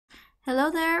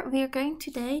Hello there, we are going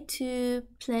today to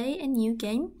play a new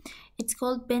game. It's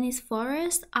called Benni's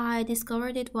Forest. I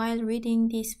discovered it while reading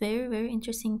this very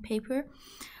interesting paper.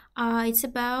 It's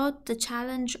about the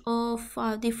challenge of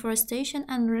deforestation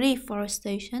and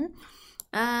reforestation.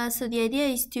 So the idea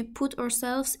is to put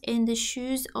ourselves in the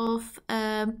shoes of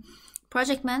a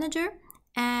project manager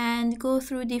and go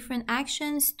through different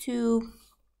actions to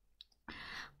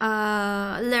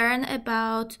learn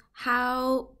about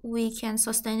how we can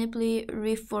sustainably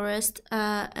reforest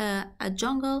a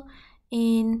jungle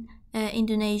in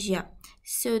Indonesia.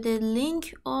 So the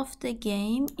link of the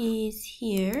game is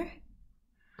here.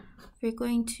 We're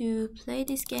going to play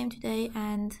this game today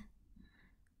and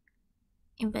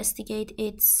investigate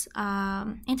its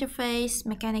interface,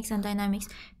 mechanics and dynamics.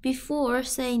 Before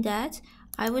saying that,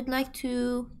 I would like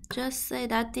to just say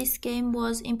that this game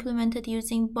was implemented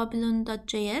using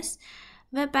Babylon.js,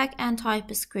 Webpack and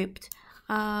TypeScript.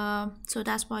 So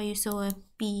that's why you saw a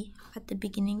B at the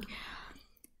beginning.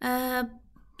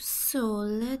 So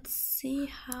let's see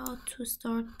how to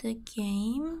start the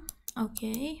game.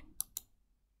 Okay.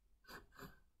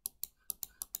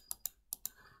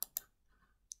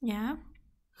 Yeah.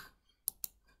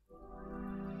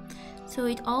 So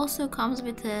it also comes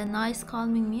with a nice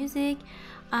calming music.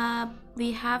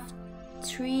 We have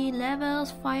 3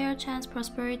 levels: fire, chance,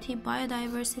 prosperity,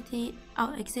 biodiversity,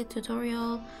 exit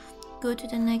tutorial, go to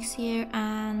the next year,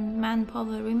 and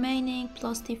manpower remaining,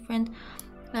 plus different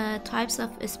types of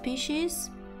species,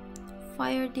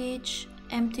 fire ditch,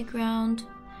 empty ground,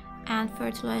 and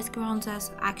fertilized grounds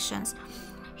as actions.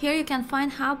 Here you can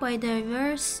find how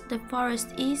biodiverse the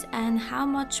forest is and how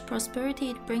much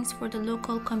prosperity it brings for the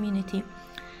local community.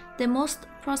 The most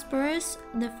prosperous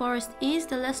the forest is,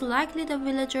 the less likely the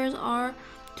villagers are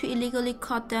to illegally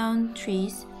cut down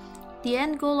trees. The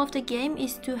end goal of the game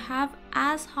is to have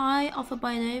as high of a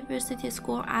biodiversity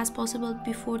score as possible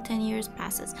before 10 years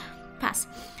pass.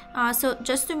 So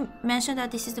just to mention that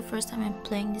this is the first time I'm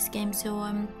playing this game, so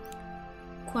I'm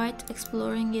quite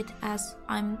exploring it as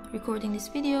I'm recording this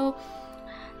video.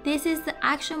 This is the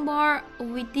action bar.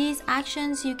 With these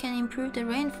actions you can improve the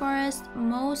rainforest.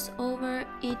 Mouse over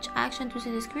each action to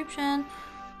see description.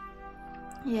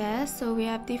 Yes, so we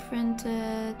have different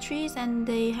trees and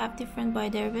they have different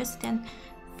biodiversity and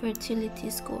fertility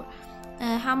score.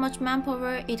 How much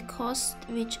manpower it costs,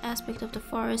 which aspect of the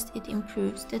forest it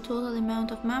improves. The total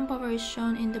amount of manpower is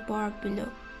shown in the bar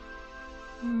below.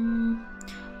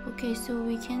 Okay, so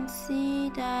we can see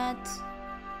that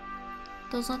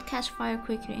does not catch fire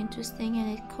quickly. Interesting.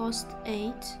 And it costs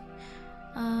 8.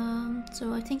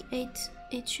 So I think 8.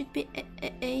 It should be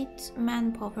 8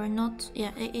 manpower, not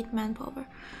 8 manpower.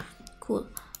 Cool.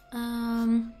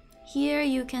 Here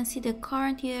you can see the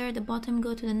current year. The bottom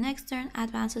go to the next turn,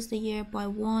 advances the year by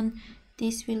 1.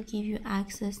 This will give you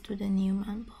access to the new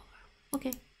manpower.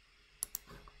 Okay.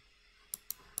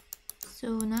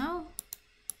 So now.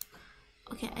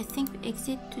 Okay, I think we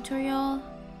exit tutorial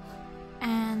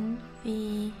and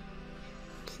we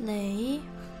play.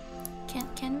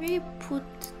 Can we put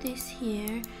this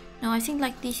here? No, I think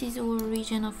like this is our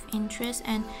region of interest,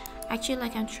 and actually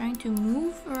like I'm trying to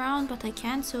move around but I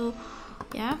can't, so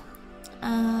yeah.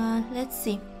 Let's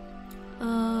see.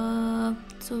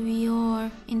 So we are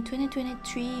in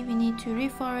 2023, we need to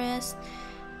reforest,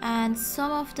 and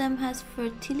some of them has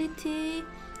fertility,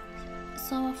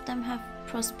 some of them have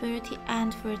prosperity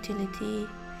and fertility.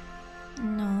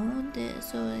 No,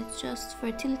 so it's just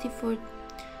fertility for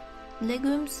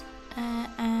legumes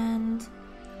and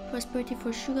prosperity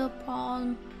for sugar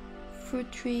palm,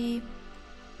 fruit tree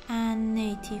and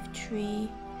native tree.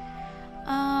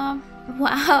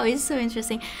 Wow, it's so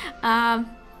interesting. I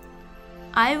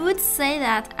would say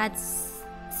that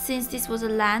since this was a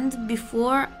land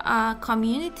before a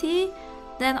community,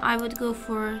 then I would go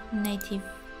for native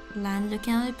land. You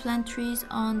can only plant trees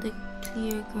on the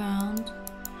clear ground.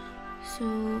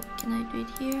 So can I do it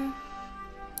here?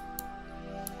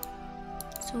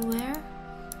 So where?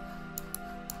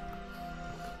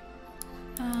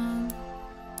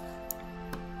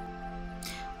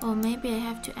 Oh, maybe I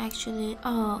have to actually.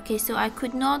 Oh, okay. So I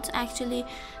could not actually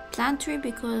plant tree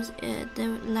because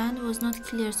the land was not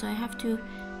clear. So I have to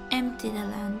empty the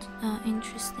land.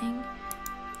 Interesting.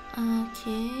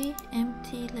 Okay,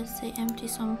 empty. Let's say empty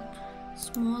some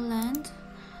small land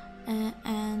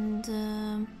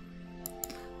and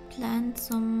plant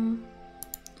some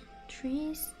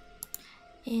trees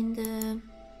in the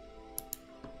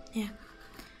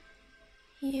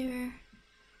here.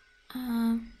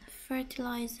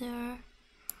 Fertilizer.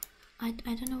 I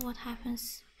don't know what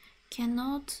happens.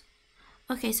 Cannot.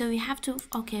 Okay, so we have to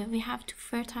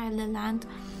fertile the land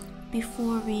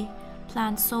before we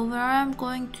plant. So where I'm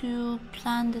going to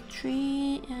plant the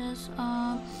tree is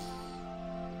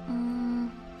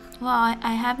well,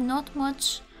 I have not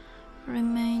much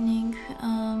remaining.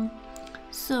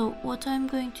 So what I'm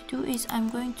going to do is I'm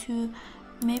going to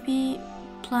maybe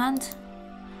plant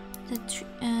the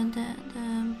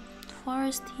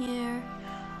forest here,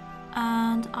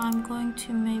 and I'm going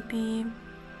to maybe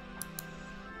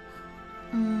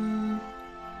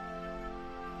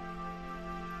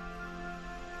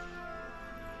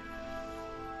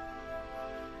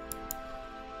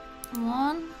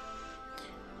one,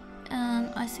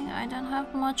 and I think I don't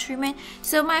have much remain.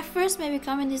 So my first maybe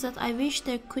comment is that I wish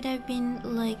there could have been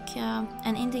like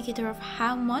an indicator of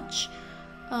how much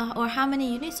or how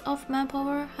many units of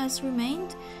manpower has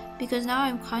remained, because now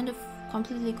I'm kind of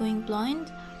completely going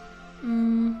blind.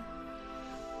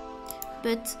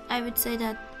 But I would say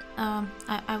that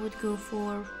I would go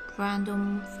for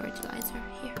random fertilizer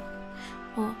here.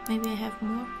 Or maybe I have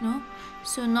more. No,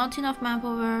 so not enough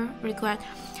manpower required.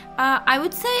 I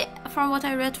would say, from what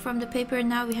I read from the paper,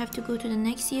 now we have to go to the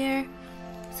next year.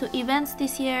 So events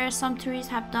this year: some trees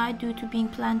have died due to being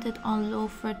planted on low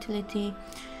fertility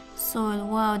soil.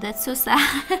 Wow, that's so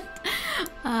sad.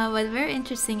 But very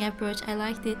interesting approach. I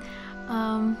liked it.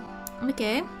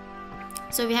 Okay,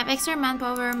 so we have extra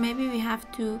manpower. Maybe we have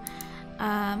to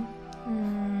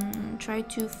try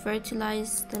to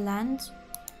fertilize the land.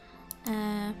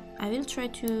 I will try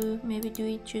to maybe do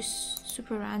it just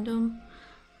super random.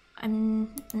 I'm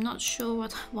not sure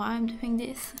why I'm doing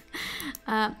this.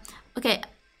 Okay,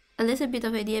 a little bit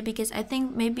of idea, because I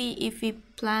think maybe if we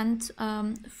plant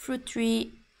fruit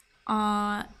tree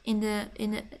in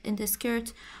the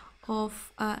skirt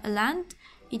of a land,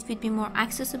 it would be more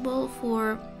accessible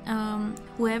for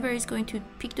whoever is going to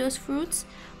pick those fruits,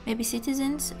 maybe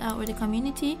citizens or the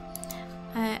community.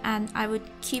 And I would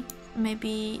keep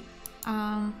maybe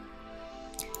can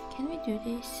we do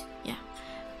this? Yeah,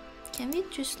 can we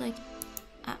just like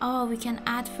oh, we can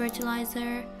add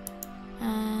fertilizer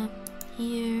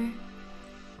here.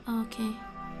 Okay,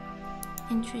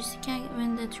 interesting.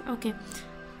 When the okay,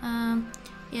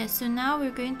 yeah, so now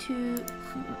we're going to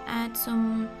add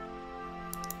some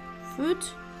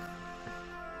fruit,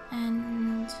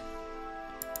 and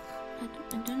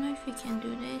I don't know if we can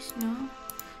do this. No,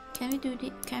 can we do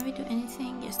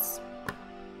anything? Yes.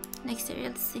 Next year,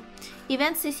 let's see.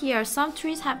 Events this year: some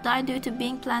trees have died due to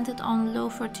being planted on low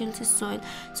fertility soil.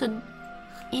 So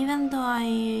even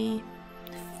though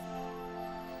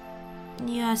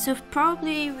yeah, so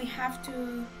probably we have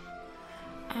to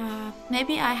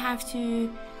maybe I have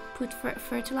to put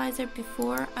fertilizer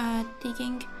before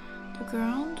digging the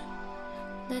ground.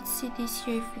 Let's see this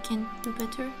year if we can do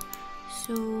better.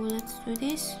 So let's do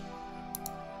this.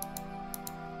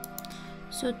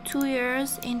 So 2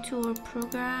 years into our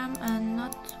program and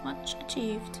not much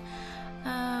achieved.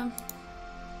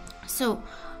 So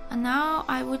now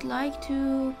I would like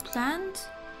to plant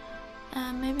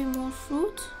maybe more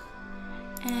fruit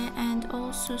and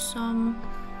also some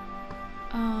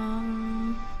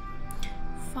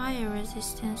fire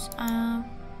resistance.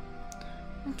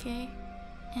 Okay,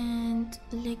 and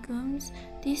legumes.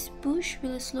 This bush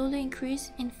will slowly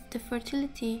increase in the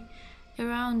fertility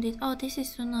around it. Oh, this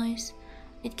is so nice.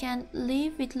 It can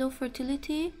live with low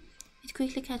fertility. It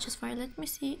quickly catches fire. Let me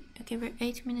see. Okay, we're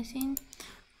 8 minutes in.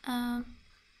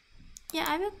 Yeah,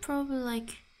 I will probably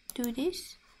like do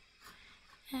this,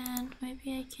 and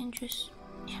maybe I can just,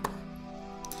 yeah.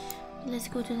 Let's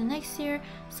go to the next year.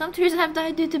 Some trees have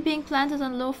died due to being planted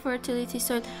on low fertility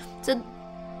soil. So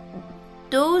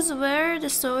those were the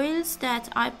soils that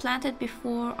I planted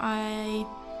before I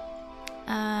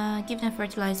give them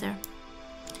fertilizer.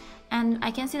 And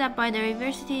I can see that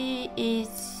biodiversity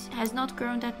has not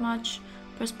grown that much,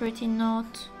 prosperity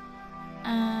not.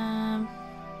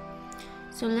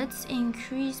 So let's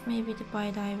increase maybe the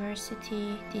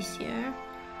biodiversity this year.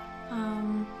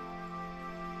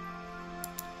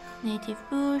 Native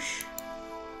bush,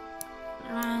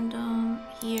 random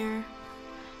here,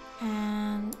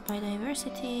 and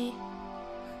biodiversity.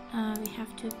 We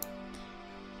have to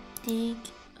dig.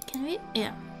 Can we?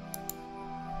 Yeah.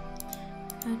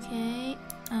 Okay,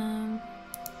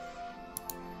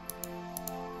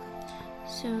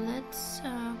 so let's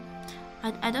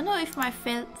I don't know if my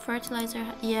fertilizer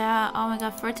yeah, oh my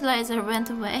god, fertilizer went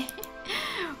away.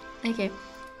 Okay,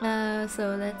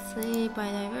 so let's say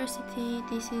biodiversity.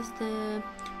 This is the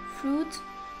fruit,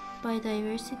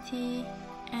 biodiversity,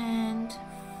 and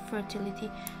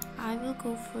fertility. I will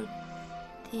go for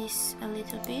this a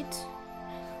little bit.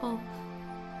 Oh,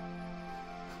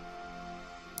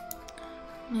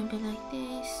 maybe like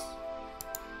this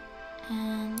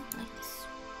and like this.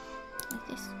 like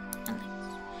this, and like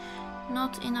this.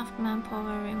 Not enough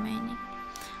manpower remaining.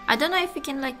 I don't know if we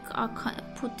can like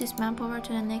put this manpower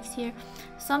to the next year.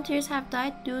 Some trees have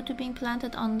died due to being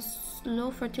planted on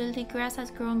low fertility. Grass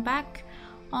has grown back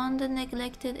on the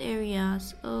neglected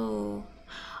areas. Oh,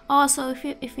 so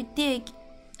if we dig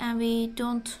and we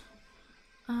don't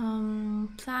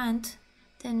plant,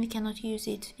 then we cannot use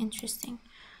it. Interesting.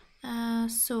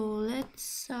 So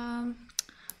let's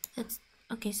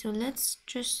okay, so let's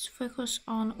just focus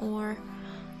on our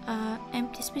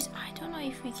empty space. I don't know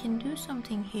if we can do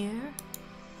something here.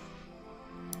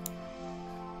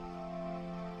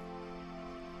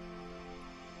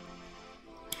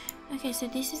 Okay, so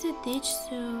this is a ditch,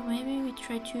 so maybe we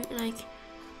try to like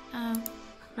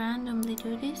randomly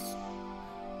do this.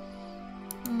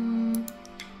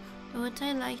 What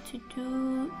I like to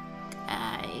do,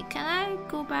 can I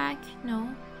go back?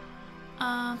 No.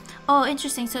 Oh,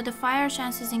 interesting. So the fire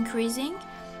chance is increasing.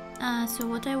 So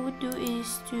what I would do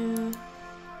is to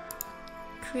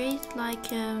create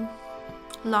like a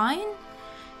line,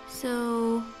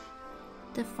 so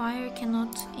the fire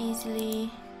cannot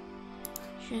easily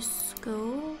just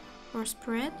go or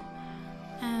spread.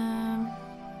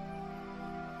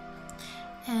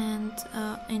 And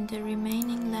in the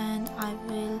remaining land, I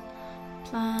will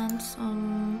plant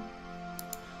some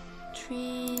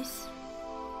trees.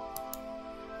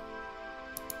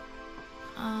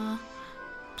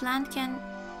 Plant can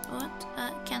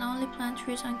can only plant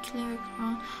trees on clear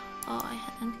ground. Oh, I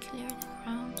hadn't cleared the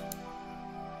ground.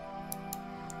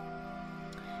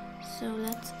 So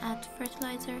let's add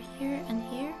fertilizer here and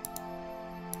here.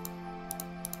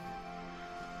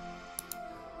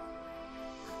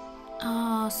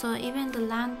 Oh, so even the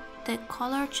land, the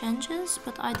color changes,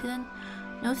 but I didn't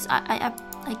notice.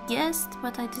 I guessed,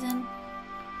 but I didn't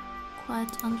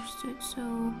quite understood.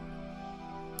 So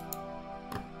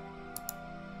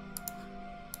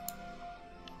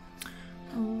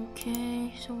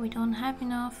okay, so we don't have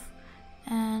enough,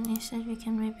 and instead we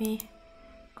can maybe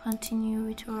continue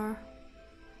with our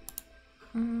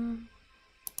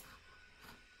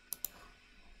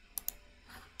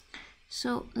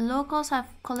so locals have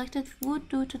collected wood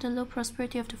due to the low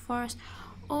prosperity of the forest.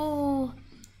 Oh,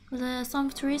 some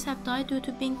trees have died due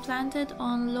to being planted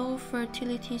on low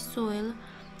fertility soil.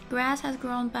 Grass has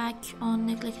grown back on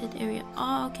neglected area.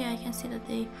 Oh, okay, I can see that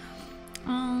they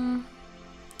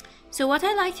so what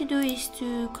I like to do is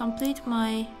to complete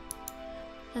my,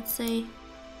 let's say,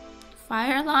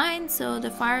 fire line, so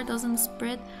the fire doesn't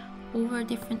spread over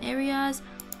different areas,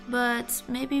 but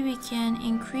maybe we can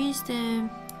increase the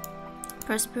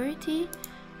prosperity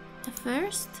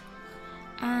first.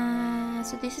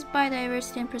 So this is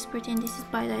biodiversity and prosperity, and this is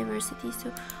biodiversity,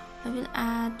 so I will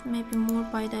add maybe more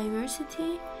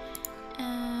biodiversity.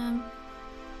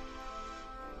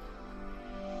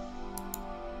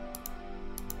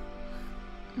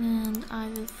 And I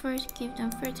will first give them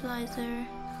fertilizer,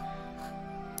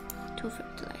 2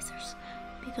 fertilizers,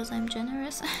 because I'm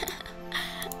generous.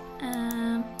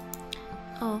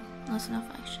 Oh, not enough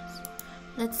actions.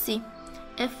 Let's see.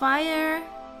 A fire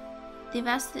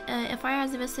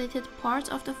has devastated parts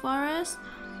of the forest.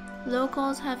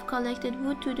 Locals have collected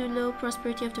wood to the low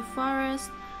prosperity of the forest.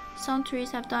 Some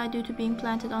trees have died due to being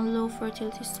planted on low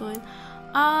fertility soil.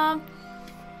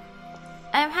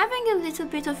 I'm having a little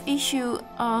bit of issue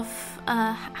of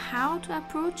how to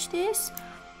approach this,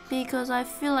 because I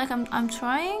feel like I'm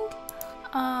trying,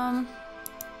 and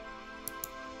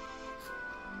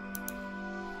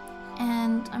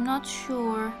I'm not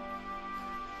sure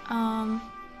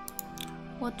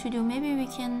what to do. Maybe we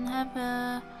can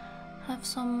have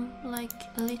some like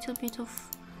a little bit of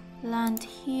land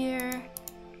here.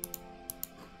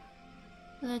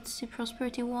 Let's see,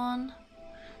 prosperity 1.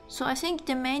 So I think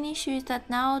the main issue is that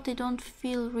now they don't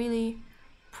feel really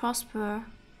prosper,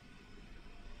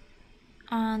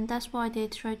 and that's why they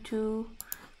try to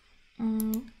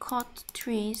cut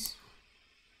trees.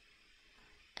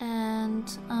 And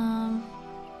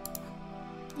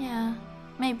yeah,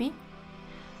 maybe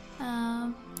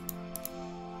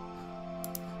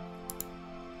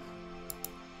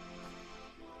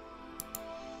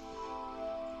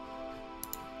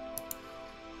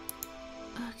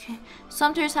okay.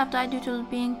 Some trees have died due to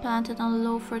being planted on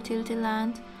low fertility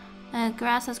land.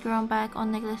 Grass has grown back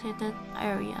on neglected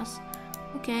areas.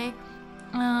 Okay,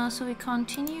 so we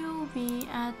continue. We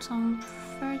add some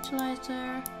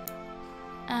fertilizer.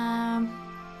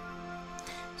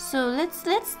 So let's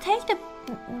take the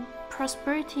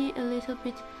prosperity a little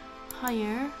bit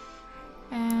higher,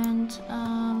 and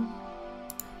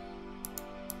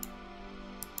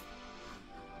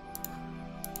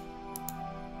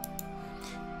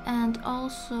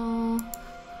also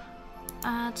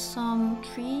add some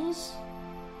trees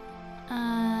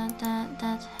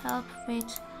that help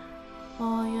with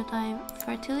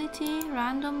fertility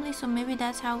randomly, so maybe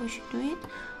that's how we should do it.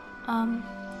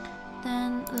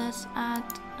 Then let's add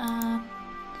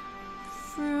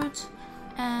fruit,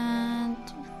 and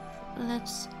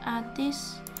let's add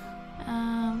this.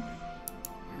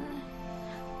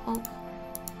 Oh,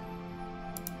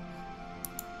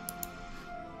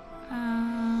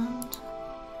 and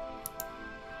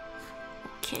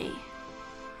okay,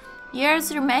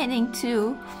 years remaining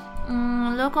too.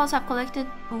 Locals have collected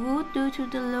wood due to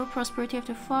the low prosperity of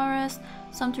the forest.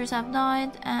 Some trees have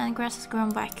died and grass has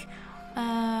grown back.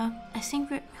 I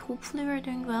think hopefully we're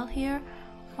doing well here.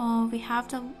 We have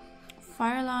the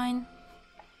fire line.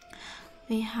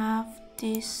 We have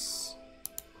this.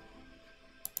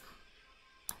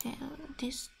 Okay,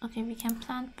 okay, we can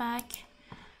plant back,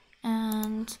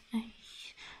 and I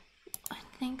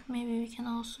think maybe we can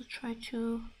also try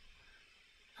to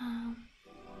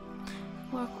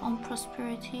work on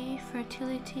prosperity,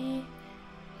 fertility.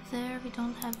 There we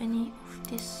don't have any of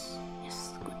this.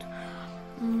 Yes, good.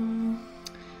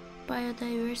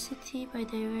 Biodiversity,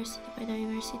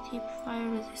 fire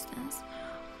resistance.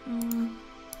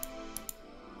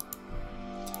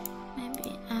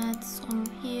 Maybe add some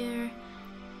here,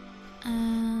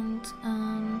 and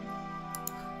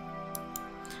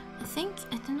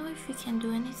I don't know if we can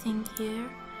do anything here.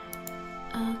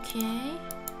 Okay,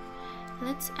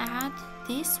 let's add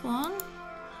this one,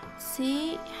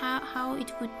 see how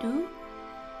it would do,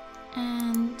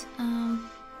 and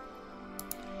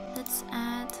let's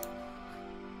add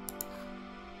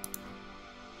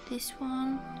this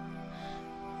one.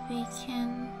 We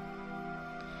can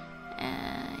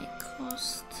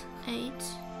cost 8.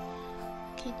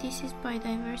 Okay, this is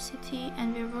biodiversity,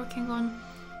 and we're working on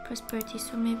prosperity,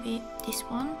 so maybe this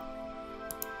one.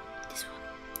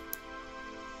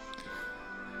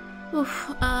 Oof,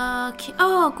 okay.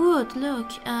 Oh, good,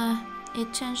 look,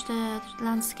 it changed the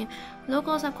landscape.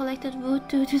 Locals have collected wood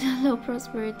due to the low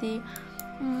prosperity.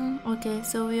 Okay,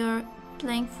 so we are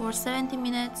playing for 70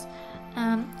 minutes,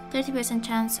 30%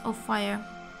 chance of fire.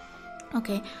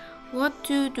 Okay, what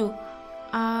to do?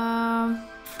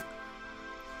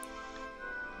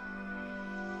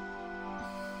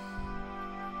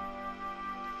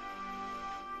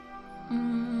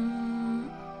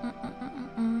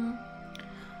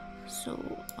 So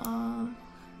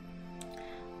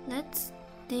let's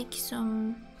dig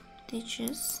some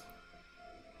ditches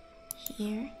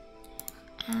here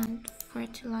and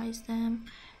fertilize them,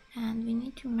 and we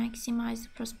need to maximize the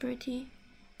prosperity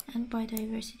and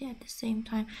biodiversity at the same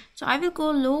time. So I will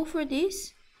go low for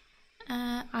this.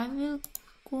 I will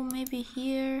go maybe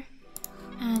here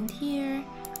and here,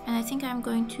 and I think I'm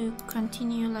going to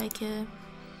continue like a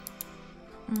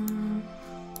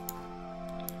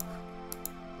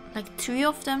like 3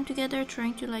 of them together,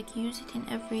 trying to like use it in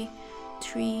every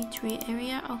tree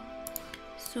area. Oh,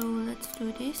 so let's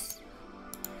do this.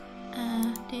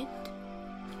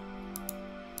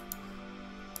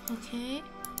 Okay.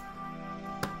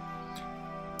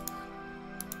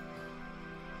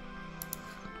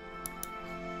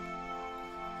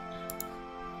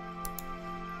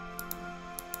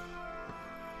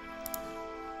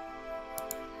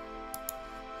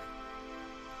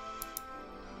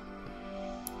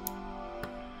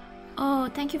 Oh,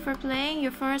 thank you for playing.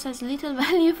 Your forest has little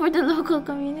value for the local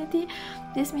community.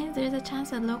 This means there is a chance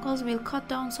that locals will cut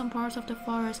down some parts of the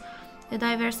forest. The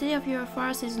diversity of your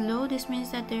forest is low. This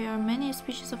means that there are many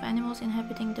species of animals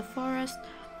inhabiting the forest.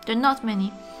 There are not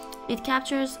many. It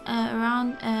captures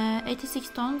around 86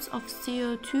 tons of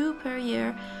CO2 per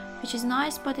year, which is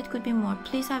nice, but it could be more.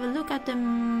 Please have a look at the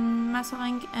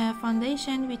Masarang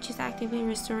Foundation, which is actively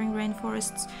restoring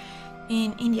rainforests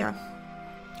in India.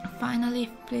 Finally,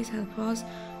 please help us.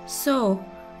 So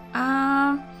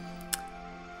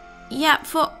yeah,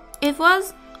 for it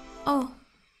was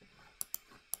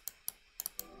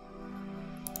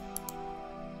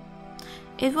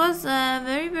it was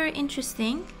very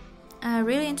interesting,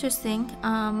 really interesting.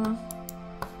 I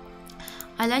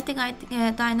like the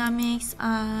dynamics.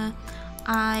 I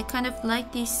kind of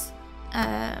like this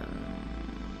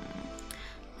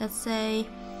let's say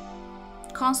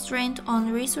constraint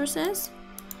on resources.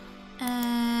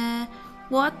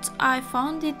 What I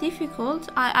found it difficult,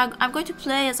 I'm going to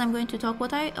play as I'm going to talk.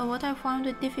 What I found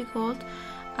it difficult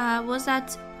was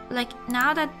that, like,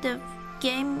 now that the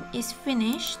game is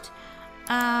finished,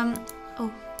 I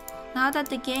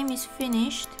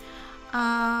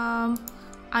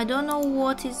don't know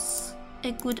what is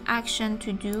a good action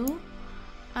to do.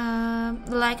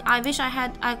 Like, I wish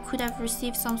I could have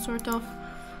received some sort of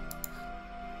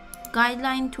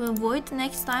guideline to avoid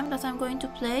next time that I'm going to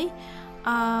play.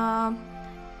 I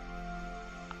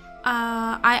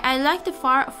like the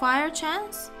fire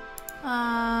chance,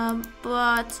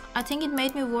 but I think it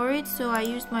made me worried, so I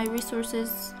used my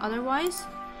resources otherwise.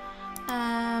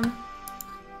 Let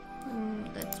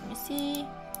me see.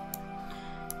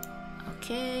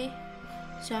 Okay,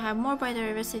 so I have more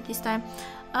biodiversity this time.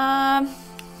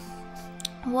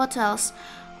 What else?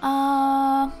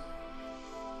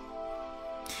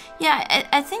 Yeah,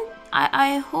 I think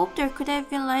I hope there could have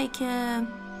been like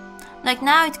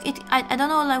now I don't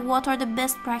know, like what are the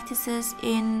best practices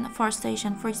in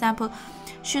forestation. For example,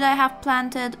 should I have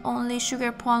planted only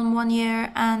sugar palm 1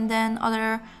 year and then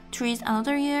other trees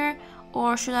another year,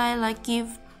 or should I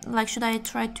should I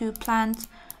try to plant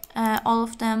all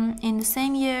of them in the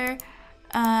same year?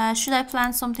 Should I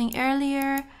plant something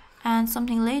earlier and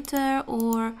something later,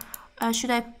 or should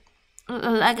I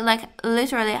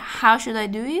literally how should I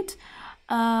do it?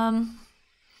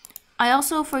 I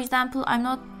also, for example, I'm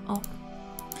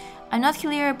not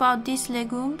clear about these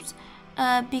legumes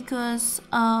because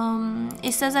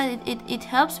it says that it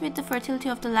helps with the fertility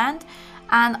of the land,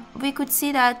 and we could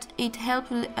see that it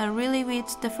helped really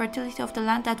with the fertility of the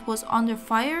land that was under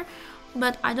fire.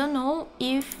 But I don't know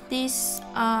if this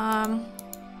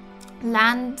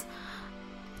land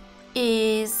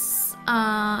is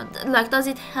does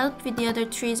it help with the other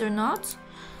trees or not?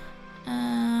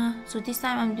 So this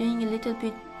time I'm doing a little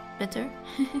bit better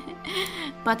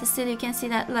but still you can see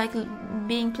that like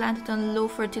being planted on low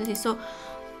fertility. So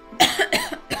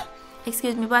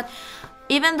excuse me, but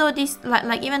even though this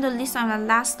even though this time and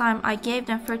last time I gave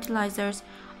them fertilizers,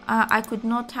 I could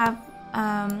not have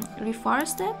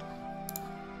reforested.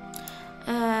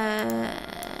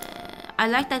 I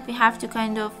like that we have to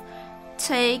kind of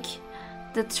take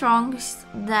the trunks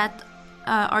that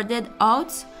are dead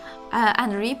out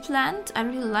and replant. I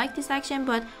really like this action,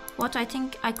 but what I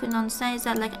think I couldn't understand is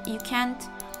that like you can't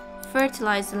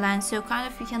fertilize the land, so kind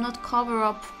of you cannot cover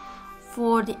up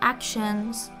for the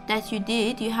actions that you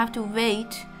did. You have to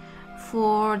wait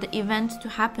for the event to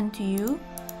happen to you,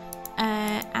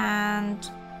 and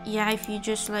yeah, if you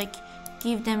just like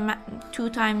give them 2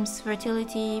 times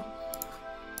fertility,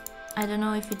 I don't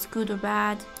know if it's good or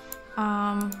bad.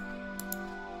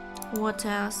 What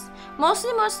else?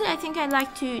 Mostly I think I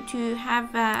like to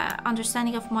have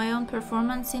understanding of my own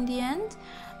performance in the end,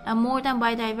 more than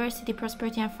biodiversity,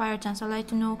 prosperity and fire chance. I like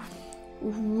to know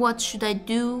what should I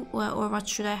do or what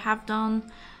should I have done.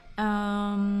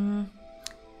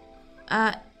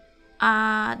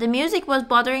 The music was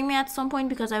bothering me at some point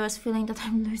because I was feeling that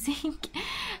I'm losing,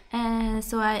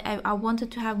 so I wanted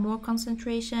to have more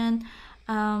concentration.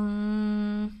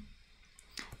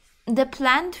 The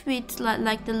plant with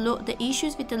like the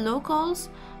issues with the locals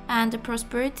and the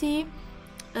prosperity.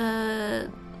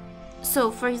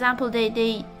 So for example,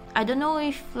 they I don't know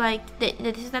if like they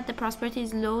say that the prosperity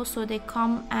is low, so they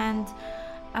come and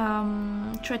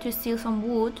try to steal some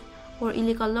wood or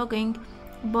illegal logging.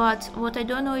 But what I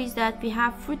don't know is that we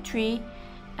have fruit tree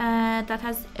that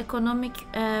has economic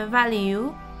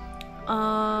value.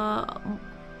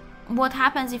 What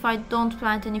happens if I don't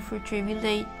plant any fruit tree? Will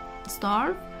they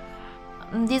starve?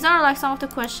 These are like some of the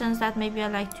questions that maybe I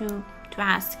like to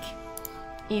ask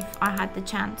if I had the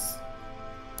chance.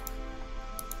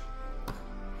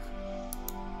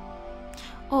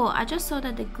 Oh, I just saw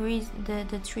that the trees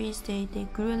they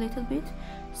grew a little bit.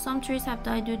 Some trees have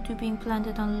died due to being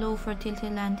planted on low fertility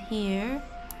land here.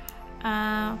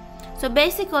 So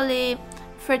basically,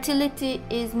 fertility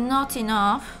is not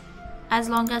enough as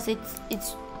long as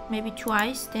it's maybe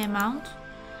twice the amount.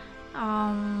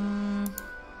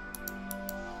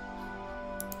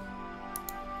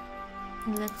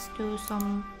 Let's do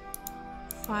some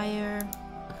fire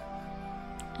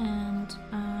and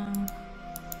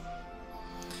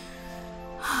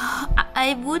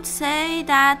I would say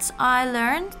that I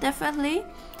learned definitely,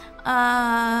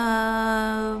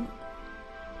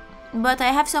 but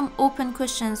I have some open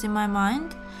questions in my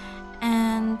mind,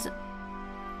 and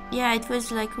yeah, it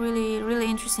was like really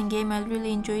interesting game. I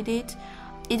really enjoyed it.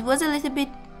 It was a little bit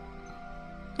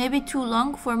maybe too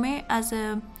long for me as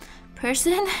a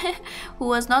person who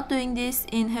was not doing this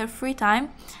in her free time,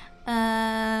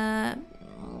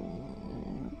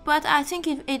 but I think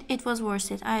it was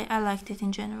worth it. I liked it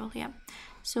in general. Yeah,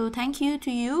 so thank you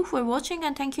to you for watching,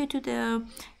 and thank you to the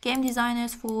game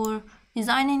designers for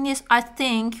designing this. I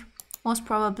think most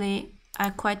probably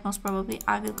I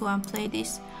will go and play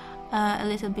this a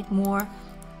little bit more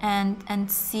and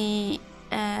see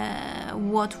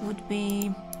what would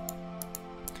be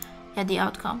the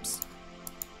outcomes.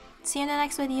 See you in the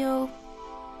next video.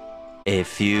 A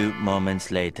few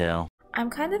moments later. I'm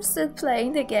kind of still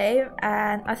playing the game,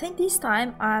 and I think this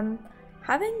time I'm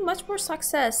having much more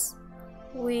success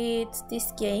with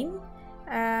this game.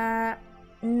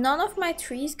 None of my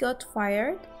trees got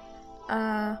fired.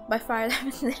 By fired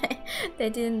they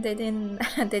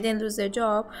didn't lose their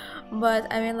job, but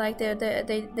I mean, like,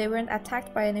 they weren't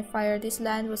attacked by any fire. This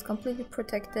land was completely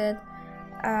protected.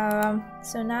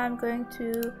 So now I'm going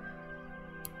to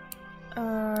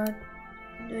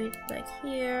do it like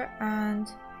here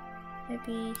and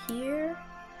maybe here,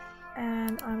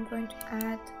 and I'm going to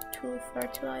add 2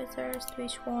 fertilizers to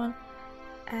each one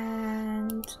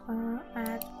and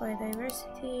add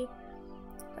biodiversity.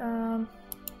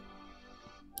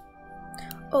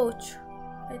 Ouch,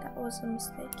 wait, that was a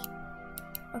mistake.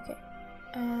 Okay,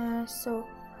 so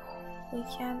we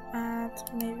can add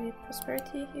maybe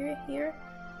prosperity here.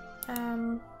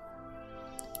 So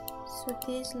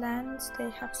these lands, they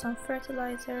have some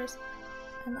fertilizers,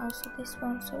 and also this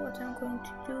one. So what I'm going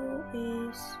to do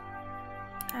is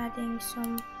adding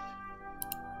some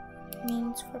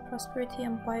means for prosperity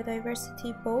and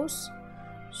biodiversity both.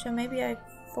 So maybe I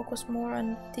focus more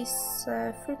on this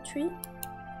fruit tree.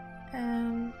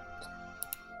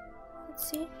 Let's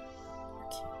see.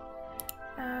 Okay.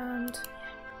 And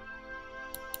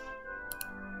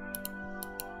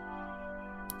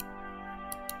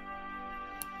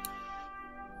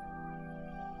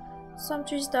some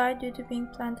trees died due to being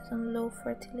planted on low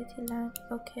fertility land.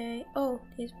 Okay. Oh,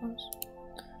 these ones.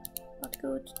 Not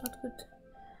good, not good.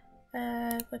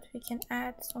 But we can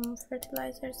add some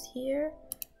fertilizers here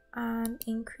and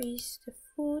increase the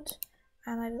food.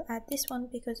 And I will add this one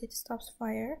because it stops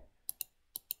fire.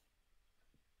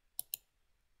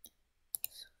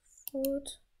 So food.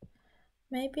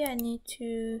 Maybe I need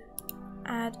to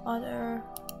add other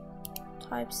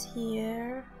types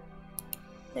here.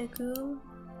 Legume.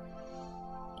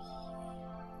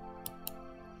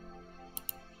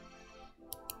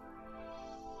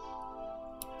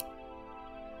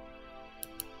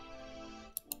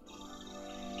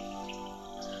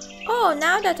 Oh,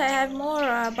 now that I have more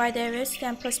biodiversity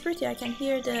and prosperity, I can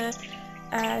hear the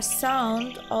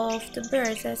sound of the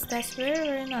birds. That's very,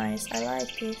 very nice. I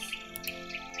like this.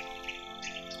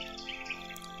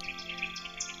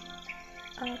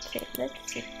 Okay, let's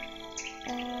see.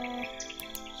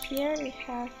 Here we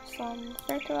have some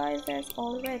fertilizers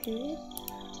already.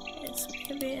 It's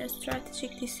maybe a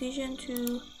strategic decision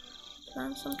to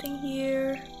plant something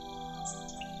here,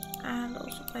 and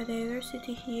also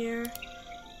biodiversity here.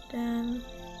 Then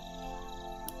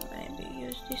maybe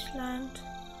use this land.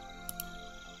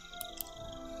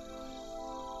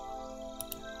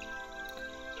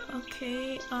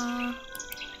 Okay,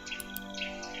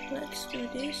 let's do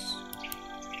this.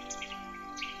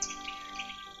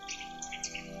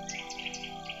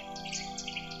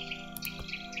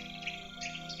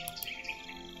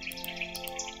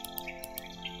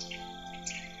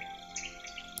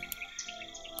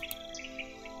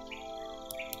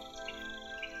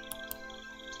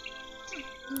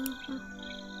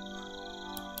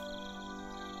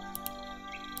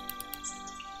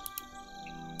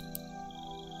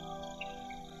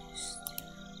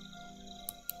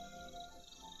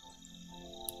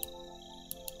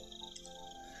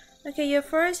 Okay, your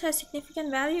forest has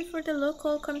significant value for the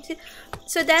local community.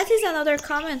 So that is another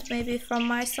comment maybe from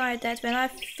my side, that when I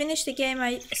finished the game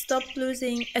I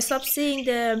stopped seeing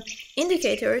the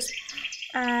indicators,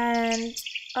 and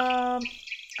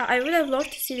I would have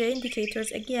loved to see the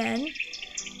indicators again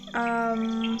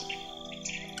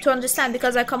to understand,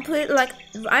 because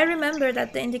I remember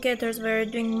that the indicators were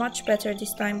doing much better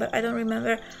this time, but I don't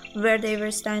remember where they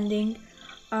were standing.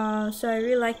 So I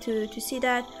really like to see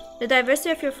that. The diversity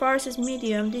of your forest is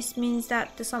medium. This means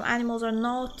that some animals are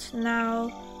now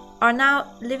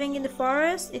living in the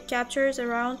forest. It captures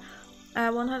around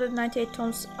 198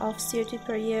 tons of CO2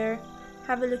 per year.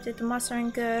 Have a look at the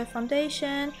Mustang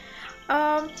Foundation.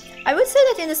 I would say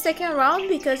that in the second round,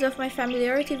 because of my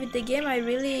familiarity with the game, I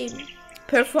really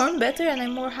performed better and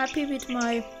I'm more happy with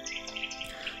my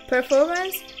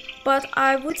performance. But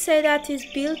I would say that is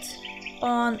built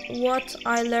on what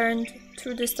I learned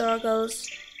through the struggles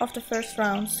of the first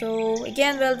round. So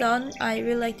again, well done. I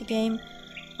really like the game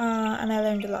and I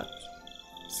learned a lot.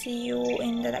 See you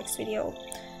in the next video,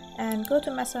 and go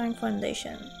to Mustang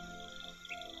Foundation.